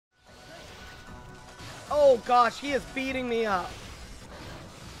Oh gosh, he is beating me up.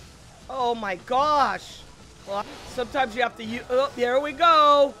 Oh my gosh. Well, sometimes you have to use, oh, there we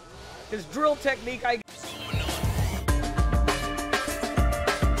go. His drill technique, I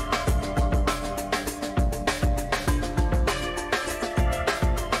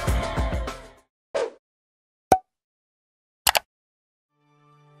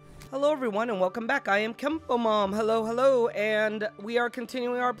Hello everyone and welcome back. I am Kenpomom. Hello, hello, and we are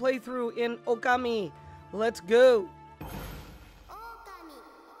continuing our playthrough in Okami. Let's go.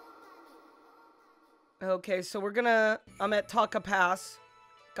 Okay, so I'm at Taka Pass.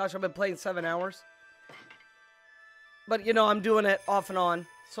 Gosh, I've been playing 7 hours. But you know, I'm doing it off and on,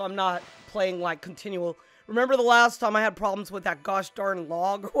 so I'm not playing like continual. Remember the last time I had problems with that gosh darn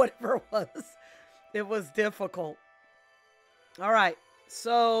log or whatever it was? It was difficult. All right.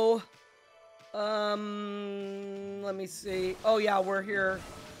 So, let me see. Oh yeah, we're here.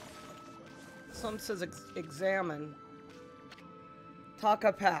 Some says examine.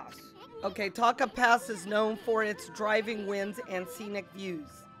 Taka Pass. Okay, Taka Pass is known for its driving winds and scenic views.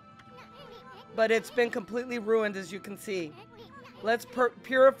 But it's been completely ruined, as you can see. Let's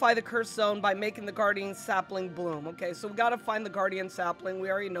purify the cursed zone by making the guardian sapling bloom. Okay, so we gotta find the guardian sapling. We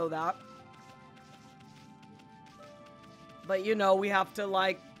already know that. But you know, we have to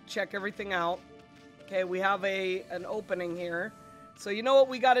like check everything out. Okay, we have an opening here. So you know what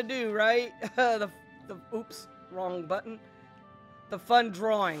we got to do, right? Oops, wrong button. The fun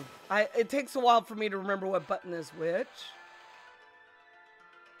drawing. It takes a while for me to remember what button is which.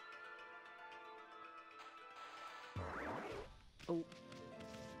 Oh.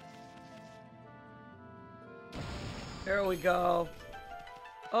 There we go.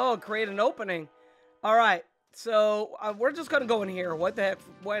 Oh, create an opening. All right. So, we're just gonna go in here. What the heck?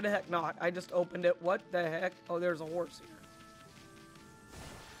 Why the heck not? I just opened it. What the heck? Oh, there's a horse here.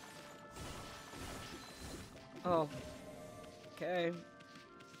 Oh. Okay.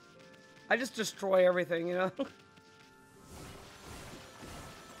 I just destroy everything, you know?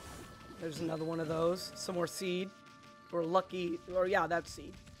 There's another one of those. Some more seed. Or lucky. Or yeah, that's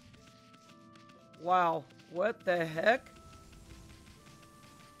seed. Wow. What the heck?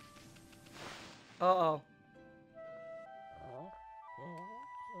 Uh-oh.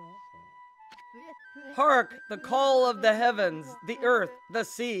 Hark, the call of the heavens, the earth, the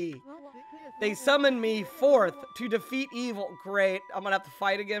sea. They summon me forth to defeat evil. Great. I'm gonna have to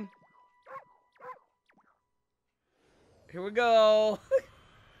fight again. Here we go.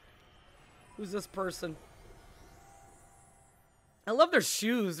 Who's this person? I love their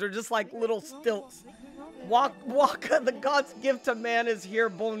shoes. They're just like little stilts. Waka, the god's gift to man is here.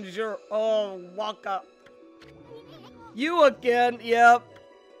 Bonjour. Oh, Waka. You again. Yep.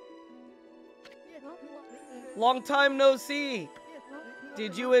 Long time no see.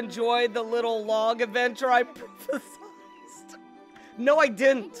 Did you enjoy the little log adventure I prophesized? No, I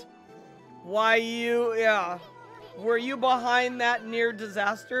didn't. Why yeah. Were you behind that near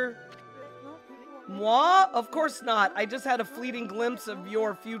disaster? Moi? Of course not. I just had a fleeting glimpse of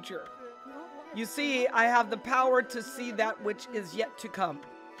your future. You see, I have the power to see that which is yet to come.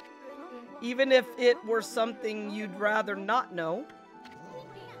 Even if it were something you'd rather not know.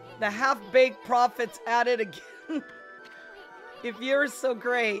 The half-baked prophets at it again. If you're so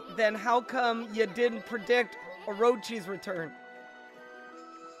great, then how come you didn't predict Orochi's return?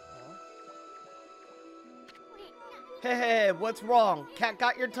 Hey, what's wrong? Cat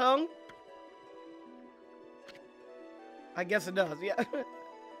got your tongue? I guess it does, yeah.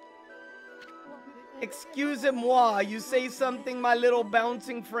 Excusez-moi, you say something, my little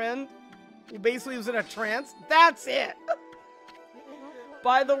bouncing friend? Who basically was in a trance? That's it!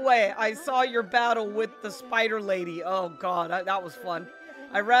 By the way, I saw your battle with the spider lady. Oh god, that was fun.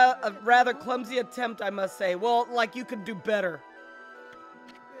 A rather clumsy attempt, I must say. Well, like you could do better.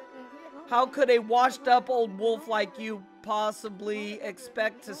 How could a washed up old wolf like you possibly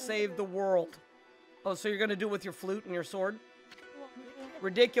expect to save the world? Oh, so you're gonna do it with your flute and your sword?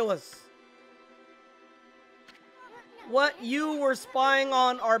 Ridiculous. What, you were spying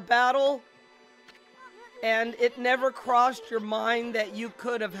on our battle? And it never crossed your mind that you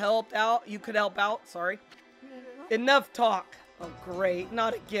could have helped out? You could help out, sorry. Enough talk. Oh, great.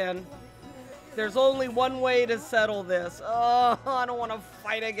 Not again. There's only one way to settle this. Oh, I don't want to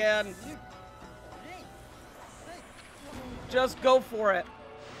fight again. Just go for it.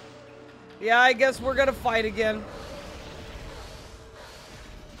 Yeah, I guess we're gonna fight again.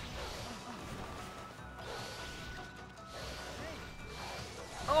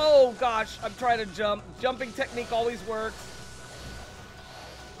 Oh gosh, I'm trying to jump. Jumping technique always works.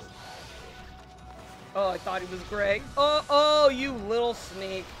 Oh, I thought he was great. Oh, you little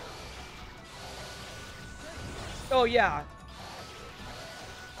sneak. Oh, yeah.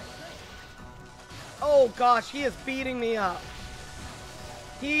 Oh, gosh, he is beating me up.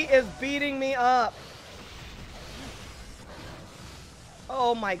 He is beating me up.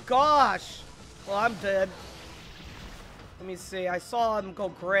 Oh, my gosh. Well, I'm dead. Let me see. I saw him go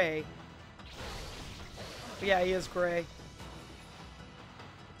gray. But yeah, he is gray.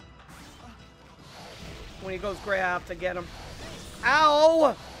 When he goes gray, I have to get him.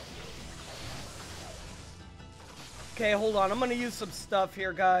 Ow! Okay, hold on. I'm gonna use some stuff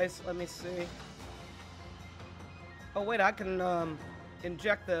here, guys. Let me see. Oh, wait, I can,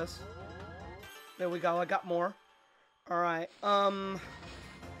 inject this. There we go. I got more. Alright, hold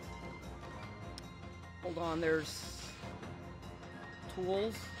on. There's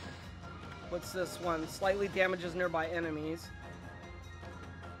tools. What's this one? Slightly damages nearby enemies.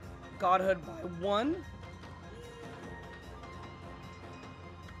 Godhood by 1.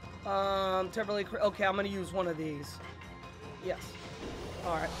 Temporarily. Okay, I'm gonna use one of these. Yes.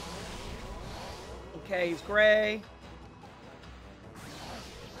 Alright. Okay, he's gray.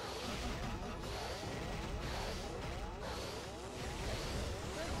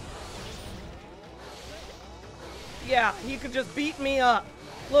 Yeah, he could just beat me up.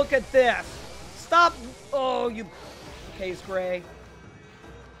 Look at this. Stop. Oh, you. Okay, he's gray.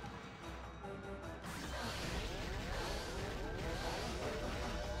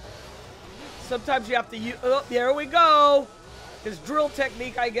 Sometimes you have to use. Oh, there we go. His drill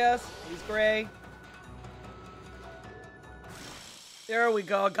technique, I guess. He's gray. There we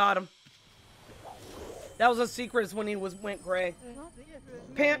go. I got him. That was a secret, is when he went gray.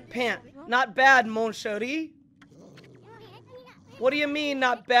 Pant. Not bad, Monshori. What do you mean,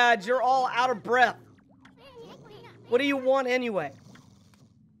 not bad? You're all out of breath. What do you want anyway?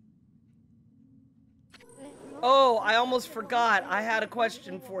 Oh, I almost forgot. I had a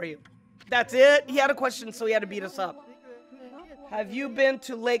question for you. That's it? He had a question, so he had to beat us up. Have you been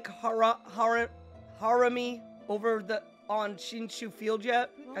to Lake Harami over on Shinshu Field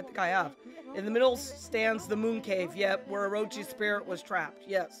yet? I think I have. In the middle stands the Moon Cave, yep, where Orochi's spirit was trapped.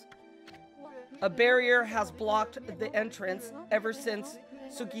 Yes. A barrier has blocked the entrance ever since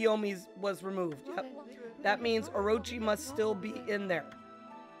Tsukiyomi's was removed. Yep. That means Orochi must still be in there.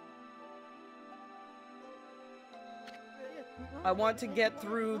 I want to get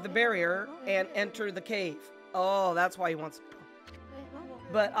through the barrier and enter the cave. Oh, that's why he wants to go.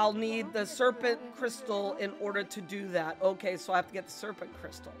 But I'll need the serpent crystal in order to do that. Okay, so I have to get the serpent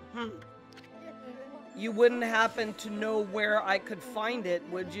crystal. You wouldn't happen to know where I could find it,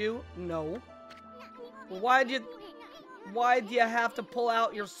 would you? No. Why'd you have to pull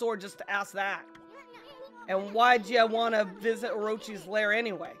out your sword just to ask that? And why'd you want to visit Orochi's lair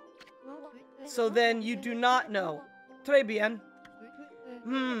anyway? So then you do not know. Très bien.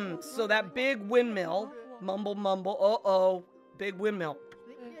 So that big windmill, mumble, uh-oh, big windmill.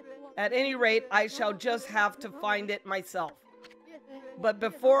 At any rate, I shall just have to find it myself. But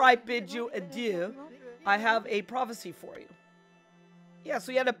before I bid you adieu, I have a prophecy for you. Yeah,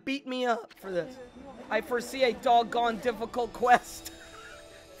 so you had to beat me up for this. I foresee a doggone difficult quest.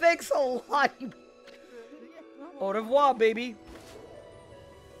 Thanks a lot. Au revoir, baby.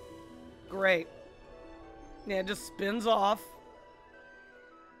 Great. Yeah, it just spins off.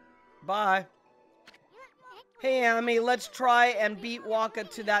 Bye. Hey, Amy, let's try and beat Waka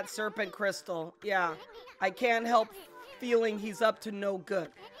to that serpent crystal. Yeah, I can't help feeling he's up to no good.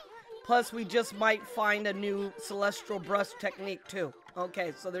 Plus, we just might find a new celestial brush technique, too.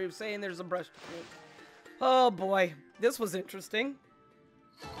 Okay, so they're saying there's a brush technique. Oh, boy. This was interesting.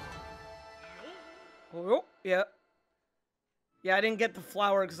 Oh, yeah. Yeah, I didn't get the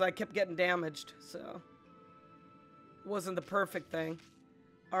flower because I kept getting damaged, so... wasn't the perfect thing.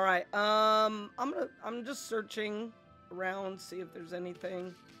 Alright, I'm just searching around, see if there's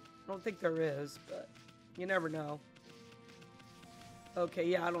anything. I don't think there is, but you never know. Okay,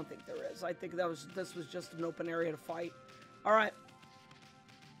 yeah, I don't think there is. I think this was just an open area to fight. Alright.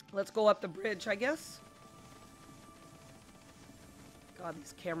 Let's go up the bridge, I guess. God,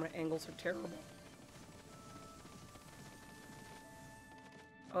 these camera angles are terrible.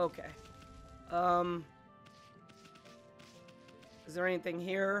 Okay. Is there anything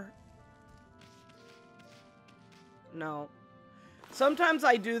here? No. Sometimes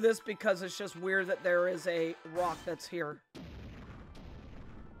I do this because it's just weird that there is a rock that's here.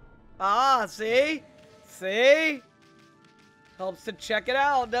 Ah, see? See? Helps to check it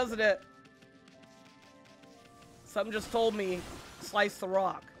out, doesn't it? Something just told me, slice the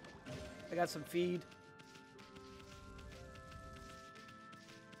rock. I got some feed.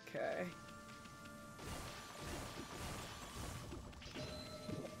 Okay.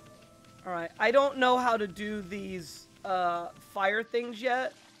 Alright, I don't know how to do these fire things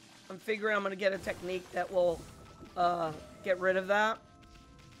yet. I'm figuring I'm gonna get a technique that will get rid of that.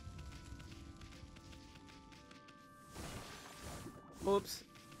 Oops.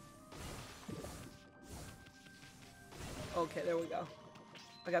 Okay, there we go.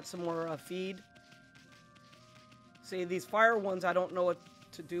 I got some more feed. See, these fire ones, I don't know what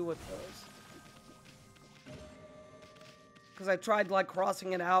to do with those. Because I tried, like,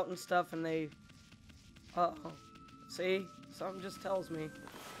 crossing it out and stuff, and they... Uh-oh. See? Something just tells me.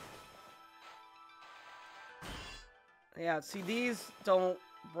 Yeah, see, these don't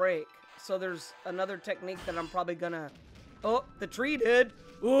break. So there's another technique that I'm probably gonna... Oh, the tree did!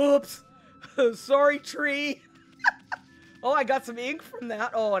 Oops! Sorry, tree! Oh, I got some ink from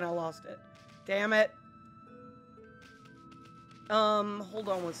that. Oh, and I lost it. Damn it. Hold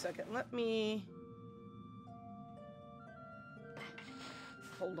on one second. Let me...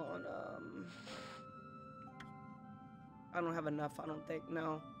 Hold on, I don't have enough, I don't think.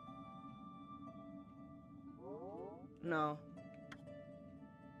 No. No.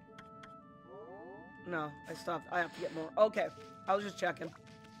 No, I stopped. I have to get more. Okay, I was just checking.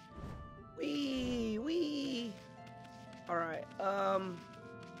 Wee. Alright, well,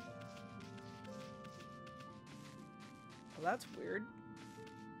 that's weird.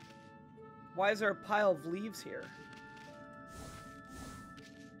 Why is there a pile of leaves here?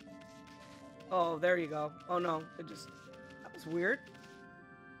 Oh, there you go. Oh no, it just... That was weird.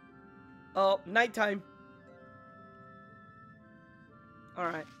 Oh, nighttime.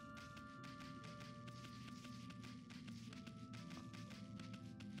 Alright.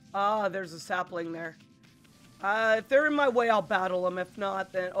 Ah, there's a sapling there. If they're in my way, I'll battle them. If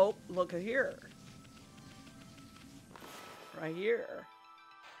not, then... Oh, look at here. Right here.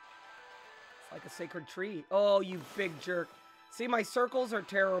 It's like a sacred tree. Oh, you big jerk. See, my circles are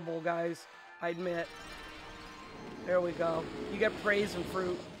terrible, guys. I admit. There we go. You get praise and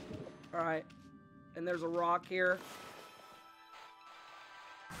fruit. Alright. And there's a rock here.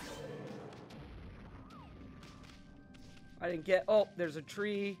 I didn't get... Oh, there's a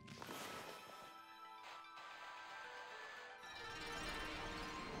tree.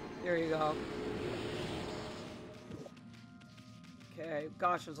 There you go. Okay.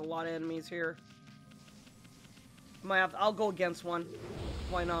 Gosh, there's a lot of enemies here. Might have to, I'll go against one.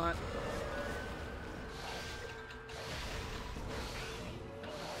 Why not?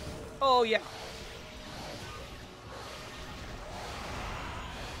 Oh, yeah.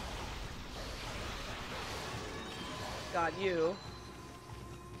 Got you.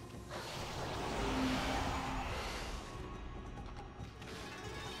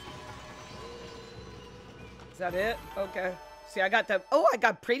 Is that it? Okay. See, I got the... Oh, I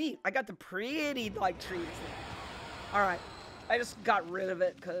got the pretty, like, trees. Alright. I just got rid of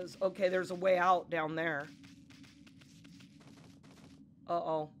it, because... Okay, there's a way out down there.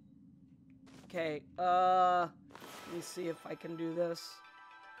 Uh-oh. Okay, let me see if I can do this.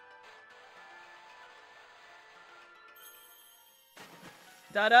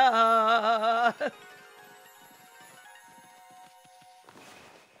 Da-da!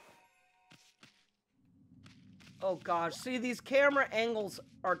 Oh gosh, see, these camera angles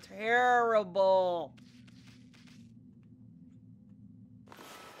are terrible.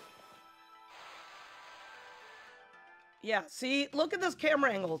 Yeah, see, look at this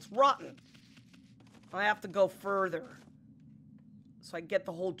camera angle, it's rotten. I have to go further. So I get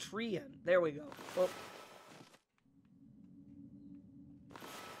the whole tree in. There we go. Oh.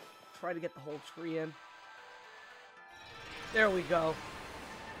 Try to get the whole tree in. There we go.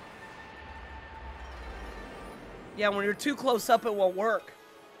 Yeah, when you're too close up, it won't work.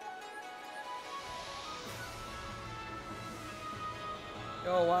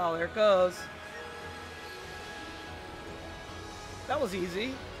 Oh, wow, there it goes. That was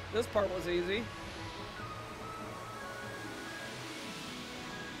easy. This part was easy.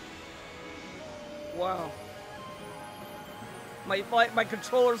 Wow. My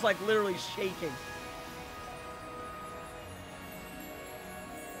controller's like literally shaking.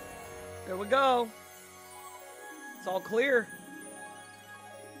 There we go. It's all clear.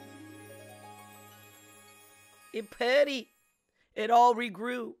 It petty. It all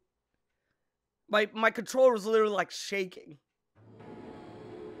regrew. My controller was literally like shaking.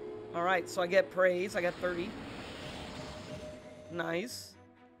 Alright, so I get praise. I got 30. Nice.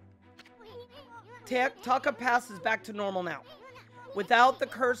 Taka Pass is back to normal now. Without the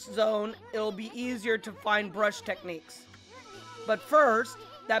cursed zone, it'll be easier to find brush techniques. But first,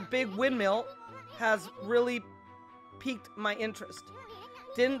 that big windmill has really piqued my interest.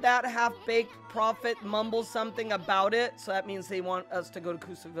 Didn't that half-baked prophet mumble something about it? So that means they want us to go to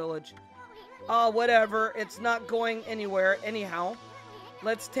Kusa Village. Whatever. It's not going anywhere anyhow.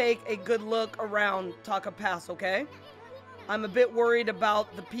 Let's take a good look around Taka Pass, okay? I'm a bit worried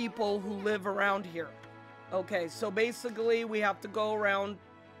about the people who live around here. Okay, so basically we have to go around,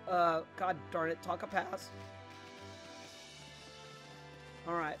 god darn it, Taka Pass.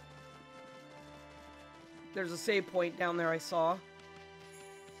 Alright. There's a save point down there I saw.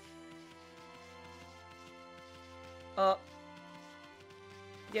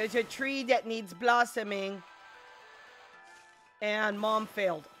 There's a tree that needs blossoming. And Mom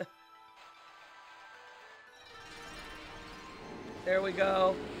failed. There we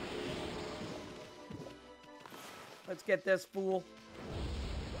go. Let's get this fool.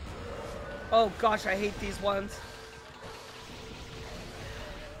 Oh gosh, I hate these ones.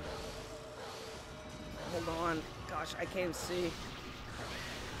 Hold on. Gosh, I can't see.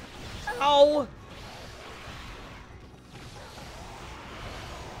 Ow!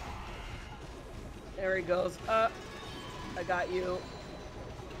 There he goes. I got you.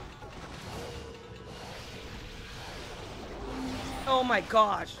 Oh my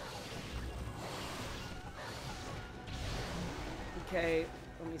gosh. Okay,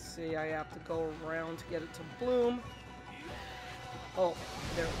 let me see. I have to go around to get it to bloom. Oh,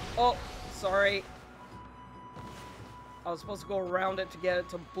 there. Oh, sorry. I was supposed to go around it to get it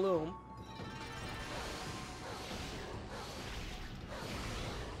to bloom.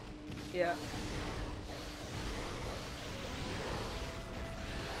 Yeah.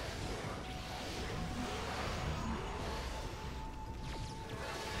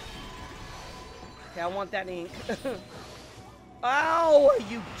 Okay, I want that ink. Ow,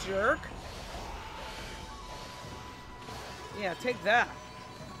 you jerk. Yeah, take that.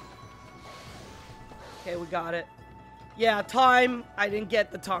 Okay, we got it. Yeah, time. I didn't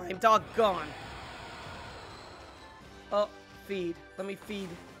get the time. Doggone. Oh, feed. Let me feed.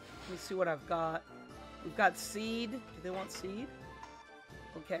 Let me see what I've got. We've got seed. Do they want seed?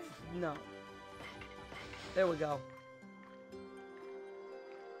 Okay, no. There we go.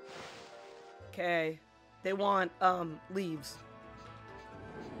 Okay. They want, leaves.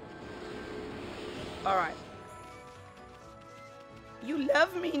 Alright. You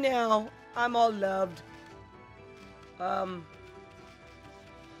love me now. I'm all loved.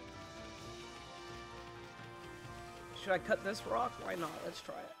 Should I cut this rock? Why not? Let's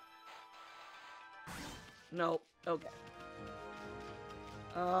try it. Nope. Okay.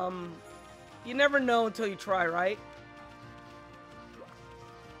 You never know until you try, right?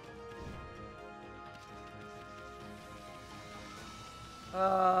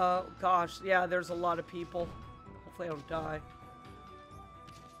 Gosh, yeah, there's a lot of people. Hopefully I don't die.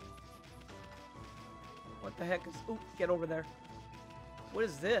 What the heck is... Ooh, get over there. What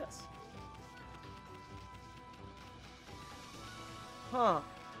is this? Huh.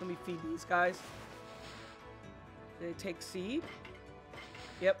 Let me feed these guys. Do they take seed?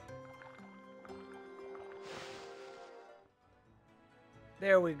 Yep.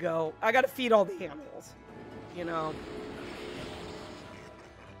 There we go. I gotta feed all the animals. You know.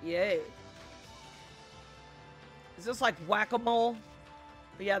 Yay. Is this like whack-a-mole?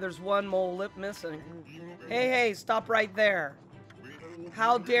 But yeah, there's one mole lip missing. Hey, hey, stop right there.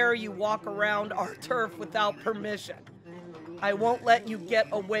 How dare you walk around our turf without permission? I won't let you get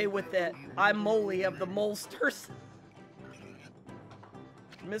away with it. I'm Molly of the Molsters.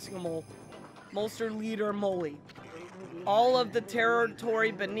 Missing a mole. Molster leader Molly. All of the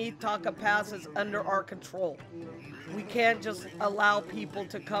territory beneath Taka Pass is under our control. We can't just allow people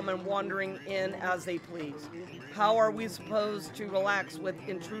to come and wandering in as they please. How are we supposed to relax with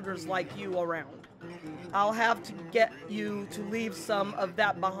intruders like you around? I'll have to get you to leave some of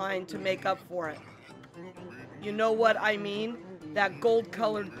that behind to make up for it. You know what I mean? That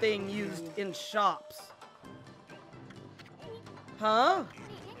gold-colored thing used in shops. Huh?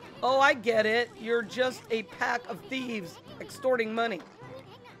 Oh, I get it. You're just a pack of thieves extorting money.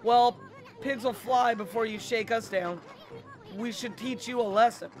 Well, pigs will fly before you shake us down. We should teach you a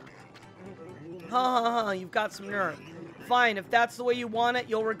lesson. Ha ha ha, you've got some nerve. Fine, if that's the way you want it,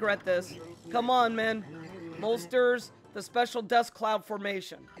 you'll regret this. Come on, men. Molsters, the special dust cloud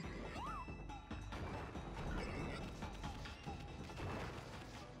formation.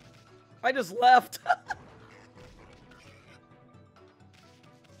 I just left.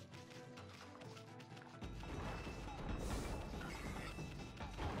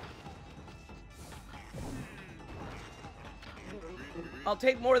 I'll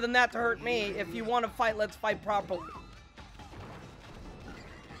take more than that to hurt me. If you want to fight, let's fight properly.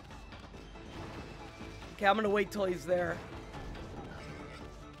 Okay, I'm gonna wait till he's there.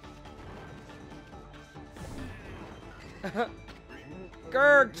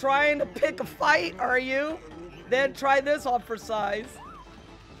 Grr, trying to pick a fight, are you? Then try this on for size.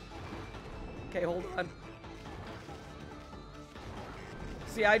 Okay, hold on.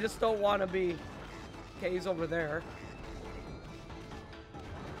 See, I just don't want to be... Okay, he's over there.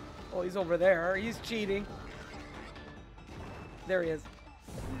 Oh, he's over there. He's cheating. There he is.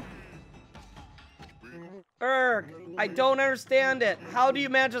 Erg, I don't understand it. How do you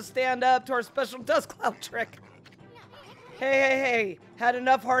manage to stand up to our special dust cloud trick? Hey. Had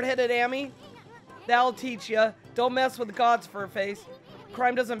enough hard-headed Amy? That'll teach ya. Don't mess with the gods, Furface.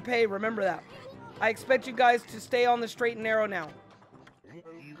 Crime doesn't pay, remember that. I expect you guys to stay on the straight and narrow now.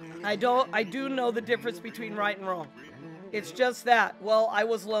 I do know the difference between right and wrong. It's just that, well, I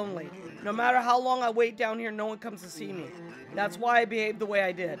was lonely. No matter how long I wait down here, no one comes to see me. That's why I behaved the way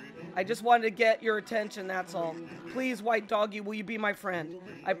I did. I just wanted to get your attention, that's all. Please, White Doggy, will you be my friend?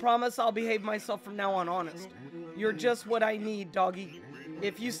 I promise I'll behave myself from now on, honest. You're just what I need, Doggy.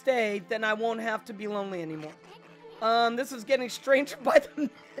 If you stay, then I won't have to be lonely anymore. This is getting stranger by the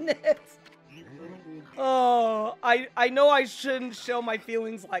minute. Oh, I know I shouldn't show my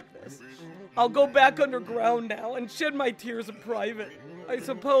feelings like this. I'll go back underground now and shed my tears in private. I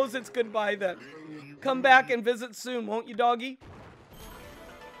suppose it's goodbye then. Come back and visit soon, won't you, Doggy?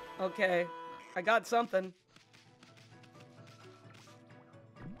 Okay, I got something.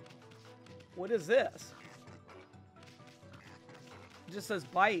 What is this? It just says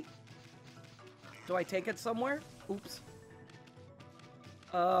bite. Do I take it somewhere? Oops.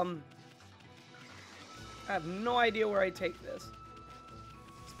 I have no idea where I take this.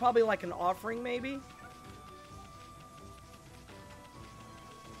 It's probably like an offering, maybe?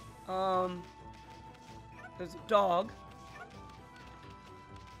 There's a dog.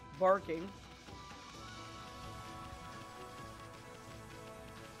 Barking.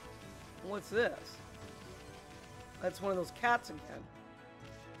 What's this? That's one of those cats again.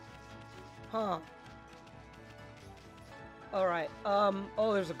 Huh. Alright,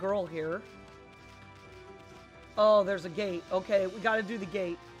 oh, there's a girl here. Oh, there's a gate. Okay, we gotta do the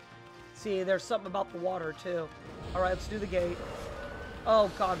gate. See, there's something about the water, too. Alright, let's do the gate.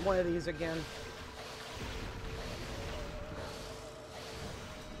 Oh, God, one of these again.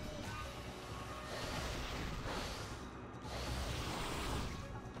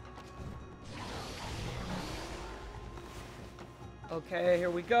 Okay, here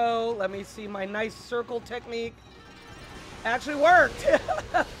we go. Let me see my nice circle technique. Actually worked!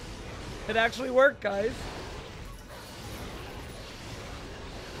 It actually worked, guys.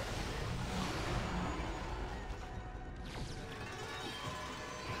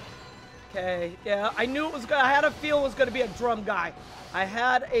 Okay, yeah, I knew it was gonna, I had a feeling it was gonna be a drum guy. I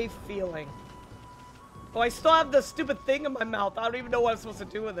had a feeling. Oh, I still have the stupid thing in my mouth. I don't even know what I'm supposed to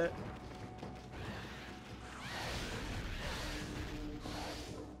do with it.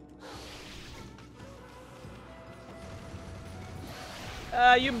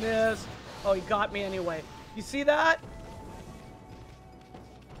 You missed. Oh, he got me anyway. You see that?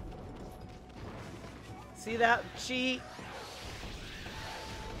 See that? Cheat.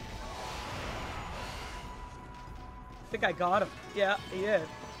 I think I got him. Yeah, he did.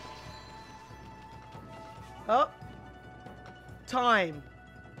 Oh. Time.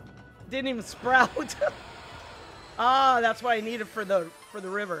 Didn't even sprout. Ah, that's what I needed for the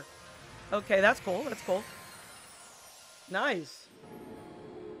river. Okay, that's cool. That's cool. Nice.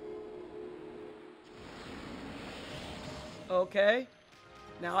 Okay.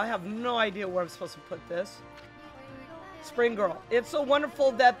 Now I have no idea where I'm supposed to put this. Spring Girl. It's so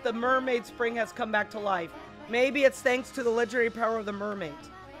wonderful that the mermaid spring has come back to life. Maybe it's thanks to the legendary power of the mermaids.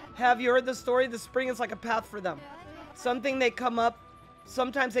 Have you heard the story? The spring is like a path for them. Sometimes they come up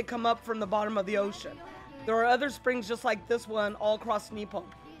from the bottom of the ocean. There are other springs just like this one all across Nippon.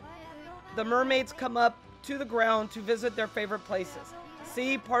 The mermaids come up to the ground to visit their favorite places.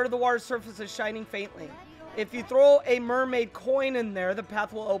 See, part of the water surface is shining faintly. If you throw a mermaid coin in there, the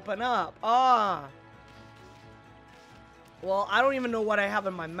path will open up. Ah. Well, I don't even know what I have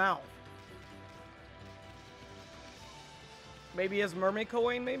in my mouth. Maybe his mermaid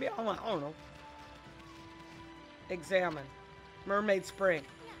coin, maybe? I don't know. Examine. Mermaid spring.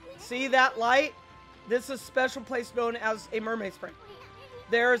 See that light? This is a special place known as a mermaid spring.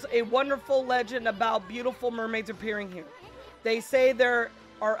 There's a wonderful legend about beautiful mermaids appearing here. They say there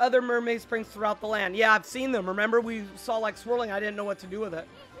are other mermaid springs throughout the land. Yeah, I've seen them. Remember, we saw like swirling. I didn't know what to do with it.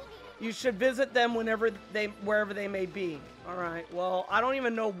 You should visit them wherever they may be. All right. Well, I don't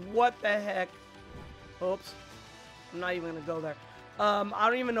even know what the heck. Oops. I'm not even gonna go there. I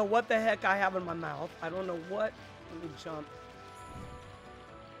don't even know what the heck I have in my mouth. I don't know what. Let me jump.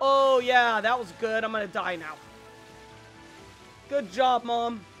 Oh yeah, that was good. I'm gonna die now. Good job,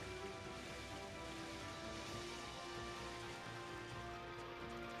 Mom.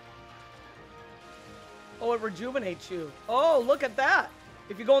 Oh, it rejuvenates you. Oh, look at that.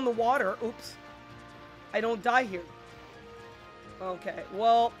 If you go in the water, oops, I don't die here. Okay,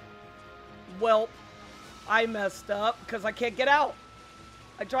 well, I messed up because I can't get out.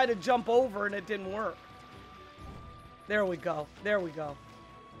 I tried to jump over and it didn't work. There we go. There we go.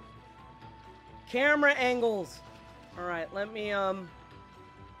 Camera angles. All right, let me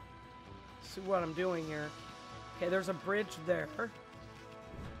see what I'm doing here. Okay, there's a bridge there.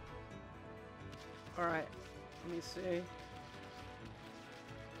 All right, let me see.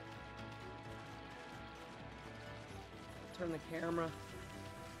 Turn the camera.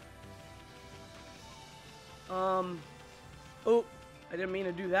 Oh, I didn't mean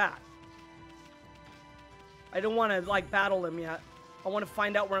to do that. I don't want to, like, battle him yet. I want to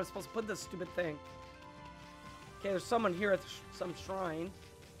find out where I'm supposed to put this stupid thing. Okay, there's someone here at some shrine.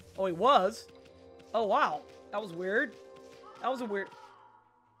 Oh, he was? Oh, wow. That was weird. That was a weird...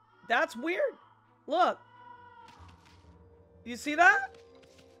 That's weird. Look. You see that?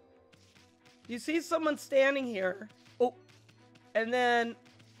 You see someone standing here. Oh. And then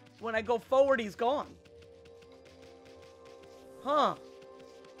when I go forward, he's gone. Huh.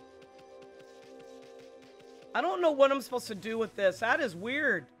 I don't know what I'm supposed to do with this. That is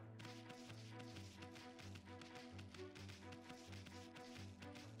weird.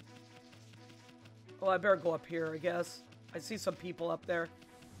 Oh, I better go up here, I guess. I see some people up there.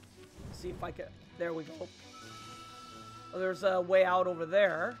 See if I can... There we go. Oh, there's a way out over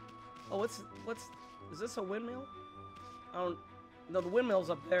there. Oh, what's... Is this a windmill? I don't... No, the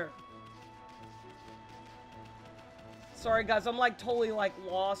windmill's up there. Sorry, guys. I'm, like, totally, like,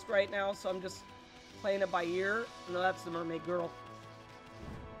 lost right now, so I'm just playing it by ear. No, that's the mermaid girl.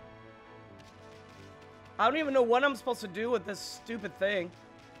 I don't even know what I'm supposed to do with this stupid thing.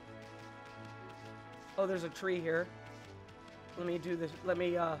 Oh, there's a tree here. Let me do this. Let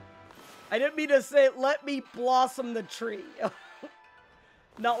me, I didn't mean to say, let me blossom the tree.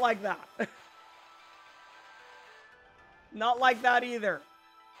 Not like that. Not like that either.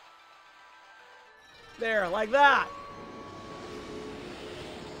 There, like that.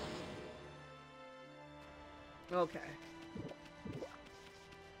 Okay.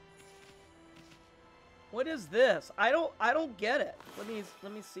 What is this? I don't get it. Let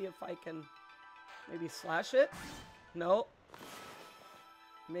me see if I can maybe slash it. No.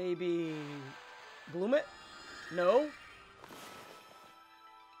 Maybe bloom it? No.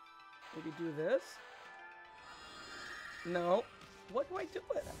 Maybe do this? No. What do I do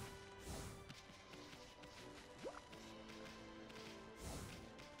with it?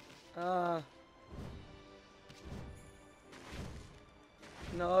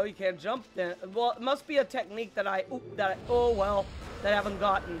 No, you can't jump then. Well, it must be a technique that I haven't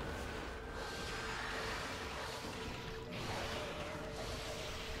gotten.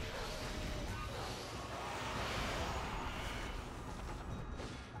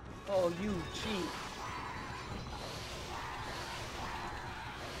 Oh, you cheat.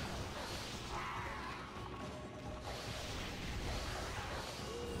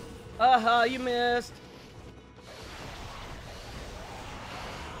 You missed.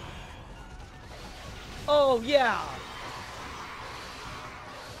 Oh, yeah.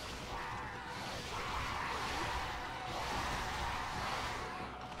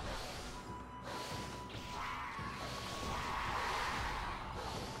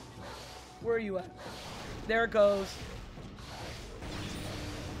 Where are you at? There it goes.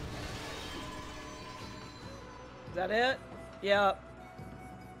 Is that it? Yeah.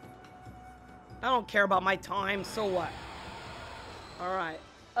 I don't care about my time, so what? Alright.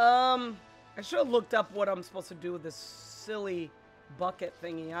 I should have looked up what I'm supposed to do with this silly bucket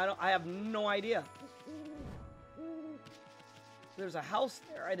thingy. I have no idea. There's a house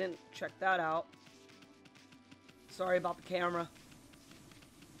there. I didn't check that out. Sorry about the camera.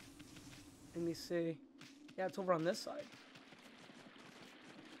 Let me see. Yeah, it's over on this side.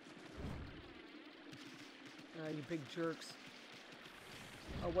 You big jerks.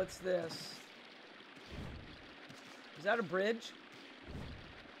 Oh, what's this? Is that a bridge?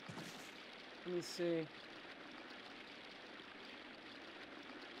 Let me see.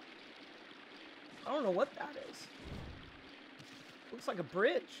 I don't know what that is. Looks like a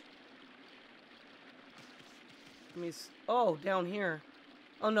bridge. Let me oh, down here.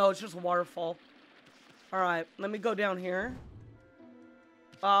 Oh no, it's just a waterfall. Alright, let me go down here.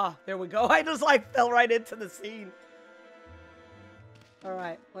 Ah, there we go. I just like fell right into the scene.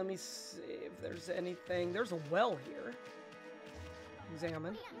 Alright, let me see if there's anything. There's a well here.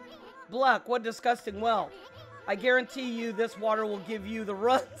 Examine. Black, what disgusting well. I guarantee you this water will give you the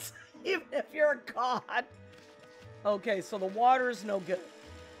runs, even if you're a god. Okay, so the water is no good.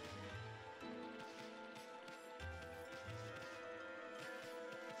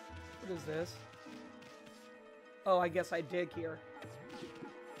 What is this? Oh, I guess I dig here.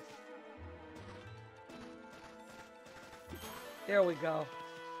 There we go.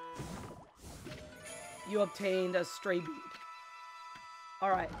 You obtained a stray bead.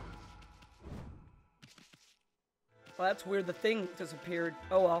 Alright. Well, that's weird. The thing disappeared.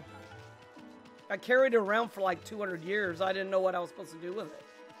 Oh, well. I carried it around for like 200 years. I didn't know what I was supposed to do with it.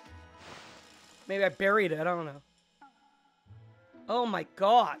 Maybe I buried it. I don't know. Oh my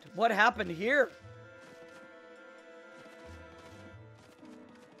god. What happened here?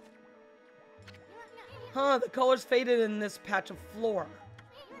 Huh, the color's faded in this patch of floor.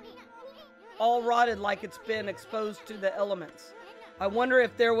 All rotted like it's been exposed to the elements. I wonder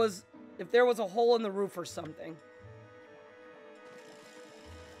if there was a hole in the roof or something.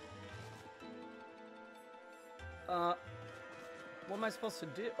 What am I supposed to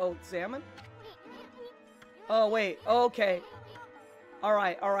do? Oh, examine? Oh, wait. Okay.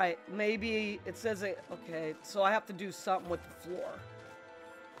 Alright. Maybe it says it. Okay, so I have to do something with the floor.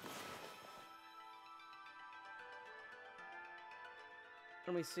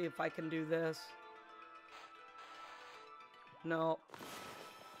 Let me see if I can do this. No.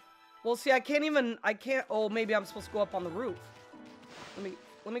 Well, see, I can't, oh, maybe I'm supposed to go up on the roof.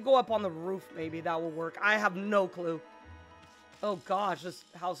 Let me go up on the roof, maybe that will work. I have no clue. Oh gosh, this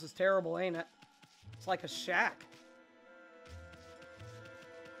house is terrible, ain't it? It's like a shack.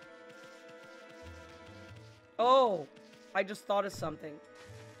 Oh, I just thought of something.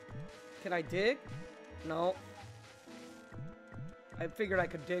 Can I dig? No. I figured I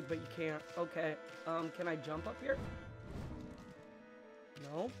could dig, but you can't. Okay. Can I jump up here?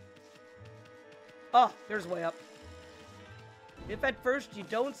 No. Oh, there's way up. If at first you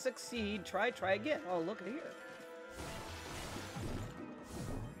don't succeed, try again. Oh, look at here.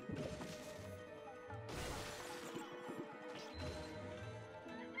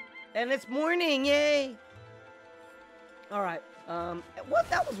 And it's morning, yay! Alright, what?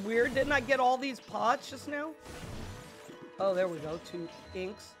 That was weird. Didn't I get all these pots just now? Oh, there we go. 2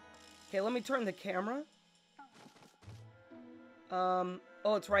 inks. Okay, let me turn the camera. Oh,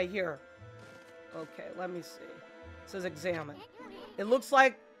 it's right here. Okay, let me see. It says examine. It looks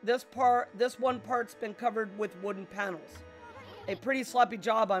like this one part's been covered with wooden panels. A pretty sloppy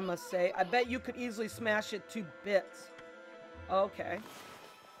job, I must say. I bet you could easily smash it to bits. Okay.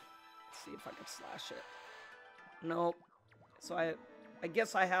 Let's see if I can slash it. Nope. So I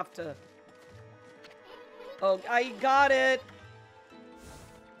guess I have to... Oh, I got it!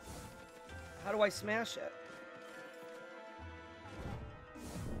 How do I smash it?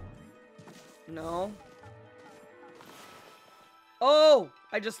 No. Oh!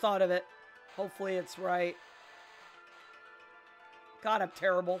 I just thought of it. Hopefully it's right. God, I'm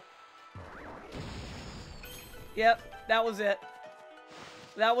terrible. Yep, that was it.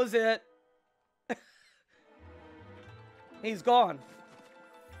 That was it. He's gone.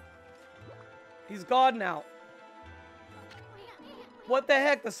 He's gone now. What the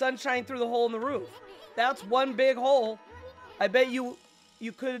heck? The sun shined through the hole in the roof. That's one big hole. I bet you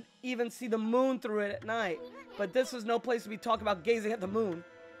could even see the moon through it at night. But this is no place to be talking about gazing at the moon.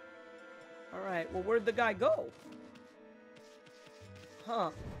 Alright, well, where'd the guy go? Huh.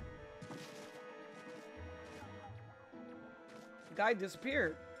 The guy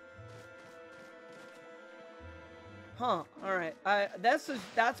disappeared. Huh, alright.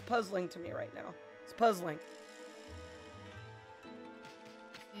 That's puzzling to me right now. It's puzzling.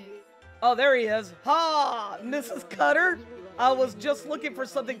 Oh, there he is. Ha! Mrs. Cutter? I was just looking for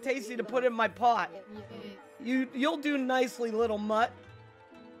something tasty to put in my pot. You'll do nicely, little mutt.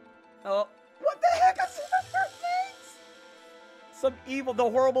 Oh, what the heck is in her face? Some evil, the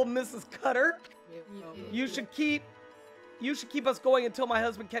horrible Mrs. Cutter. You should keep us going until my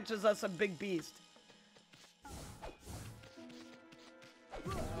husband catches us a big beast.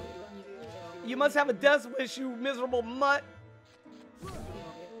 You must have a death wish, you miserable mutt.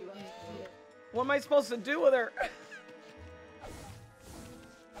 What am I supposed to do with her?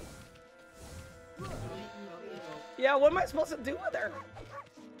 Yeah, what am I supposed to do with her?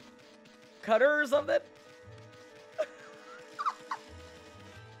 Cut her or something?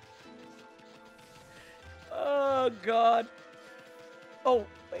 Oh, God. Oh,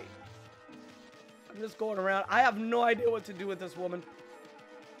 wait. I'm just going around. I have no idea what to do with this woman.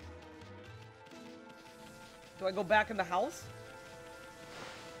 Do I go back in the house?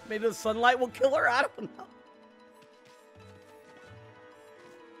 Maybe the sunlight will kill her? I don't know.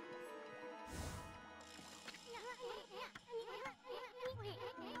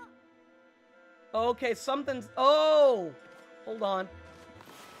 Okay, something's... Oh! Hold on.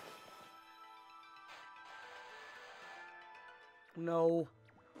 No.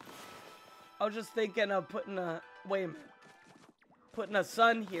 I was just thinking of putting a... Wait a minute. Putting a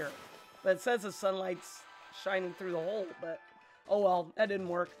sun here. But it says the sunlight's shining through the hole, but... Oh well, that didn't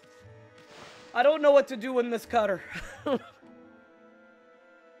work. I don't know what to do in this cutter.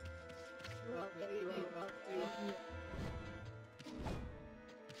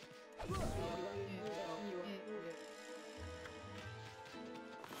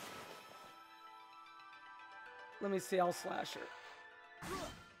 Let me see, I'll slash her.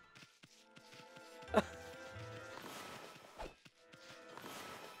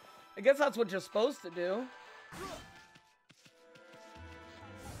 I guess that's what you're supposed to do.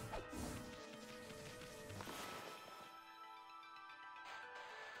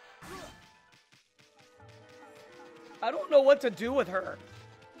 I don't know what to do with her.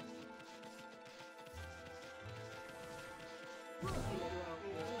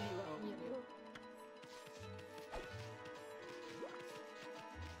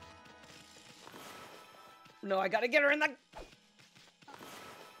 No, I gotta get her in the...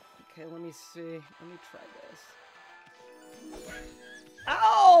 Okay, let me see. Let me try this.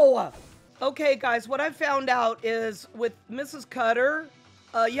 Ow! Okay, guys, what I found out is with Mrs. Cutter,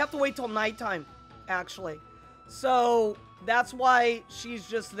 you have to wait till nighttime, actually. So, that's why she's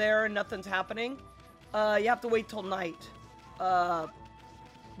just there and nothing's happening. You have to wait till night,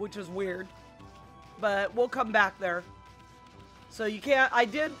 which is weird. But we'll come back there. So you can't, I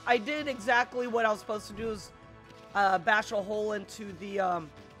did exactly what I was supposed to do is bash a hole into the,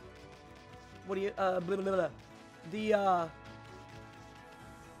 what do you, blah, blah, blah, the,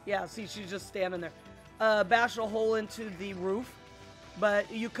 yeah, see, she's just standing there. Bash a hole into the roof,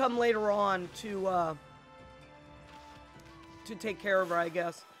 but you come later on to take care of her, I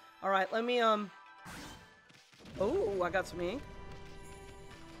guess. All right, let me, oh, I got some ink.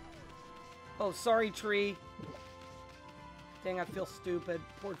 Oh, sorry, tree. Dang, I feel stupid.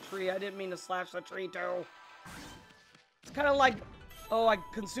 Poor tree. I didn't mean to slash the tree, too. It's kind of like... Oh, I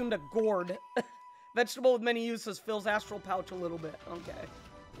consumed a gourd. Vegetable with many uses fills astral pouch a little bit. Okay.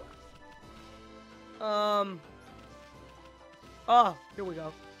 Oh, here we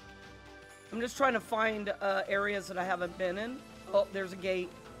go. I'm just trying to find areas that I haven't been in. Oh, there's a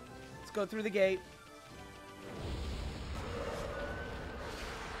gate. Let's go through the gate.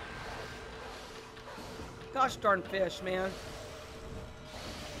 Gosh darn fish, man.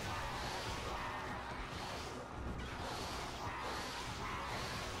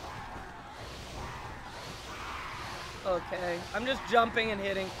 Okay, I'm just jumping and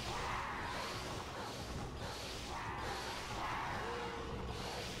hitting.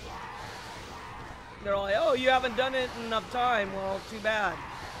 They're all like, oh, you haven't done it in enough time. Well, too bad.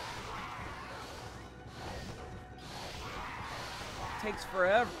 It takes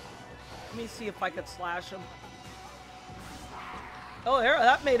forever. Let me see if I could slash him. Oh, there,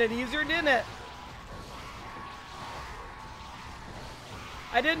 that made it easier, didn't it?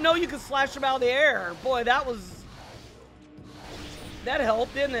 I didn't know you could slash him out of the air. Boy, that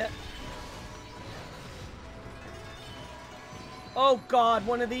helped, didn't it? Oh, God,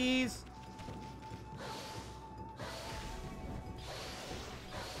 one of these.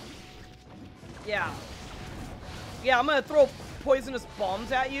 Yeah. Yeah, I'm gonna throw poisonous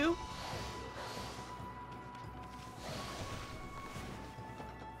bombs at you.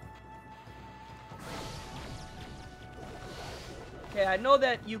 Okay, I know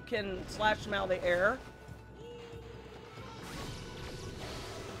that you can slash them out of the air.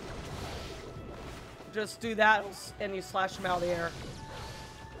 Just do that and you slash them out of the air.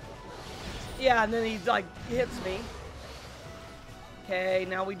 Yeah, and then he like hits me. Okay,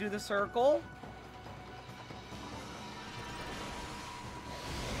 now we do the circle.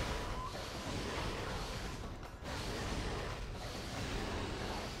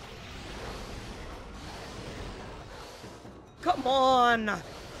 Come on!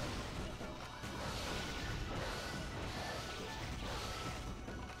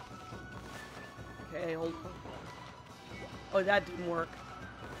 Okay, hold on. Oh, that didn't work.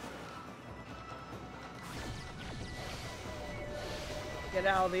 Get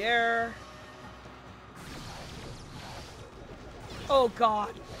out of the air. Oh,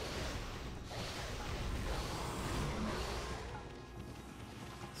 God.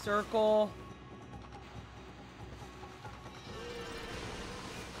 Circle.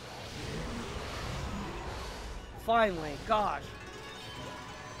 Finally, gosh.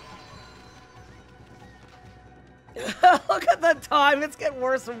 Look at the time. It's getting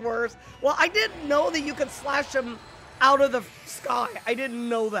worse and worse. Well, I didn't know that you could slash them out of the sky. I didn't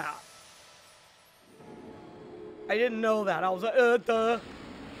know that. I didn't know that. I was like, duh.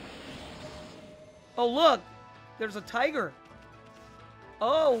 Oh, look. There's a tiger.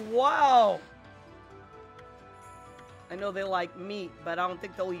 Oh, wow. I know they like meat, but I don't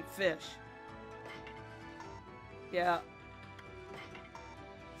think they'll eat fish. Yeah.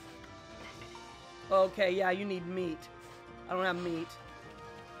 Okay, yeah, you need meat. I don't have meat.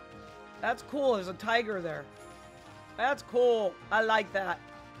 That's cool. There's a tiger there. That's cool. I like that.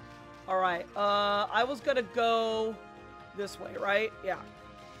 All right. I was gonna go this way, right? Yeah.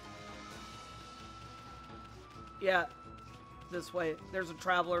 Yeah. This way. There's a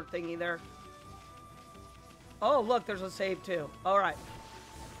traveler thingy there. Oh, look, there's a save too. All right.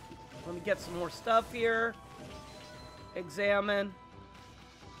 Let me get some more stuff here. Examine.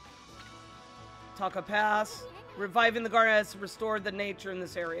 Taka Pass. Reviving the garden has restored the nature in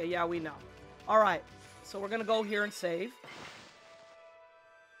this area. Yeah, we know. All right. So we're going to go here and save.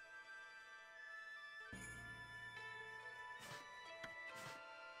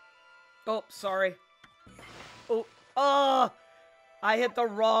 Oh, sorry. Oh, I hit the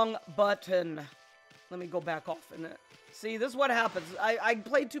wrong button. Let me go back off in it. See, this is what happens. I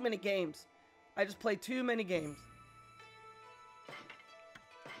played too many games. I just played too many games.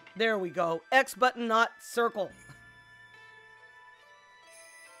 There we go. X button, not circle.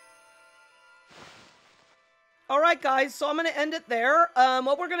 All right, guys. So I'm going to end it there.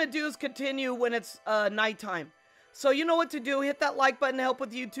 What we're going to do is continue when it's nighttime. So you know what to do. Hit that like button to help with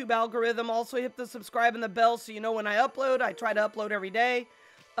the YouTube algorithm. Also hit the subscribe and the bell so you know when I upload. I try to upload every day.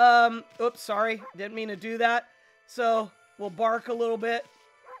 Oops, sorry. Didn't mean to do that. So we'll bark a little bit.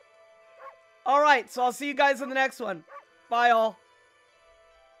 All right. So I'll see you guys in the next one. Bye, all.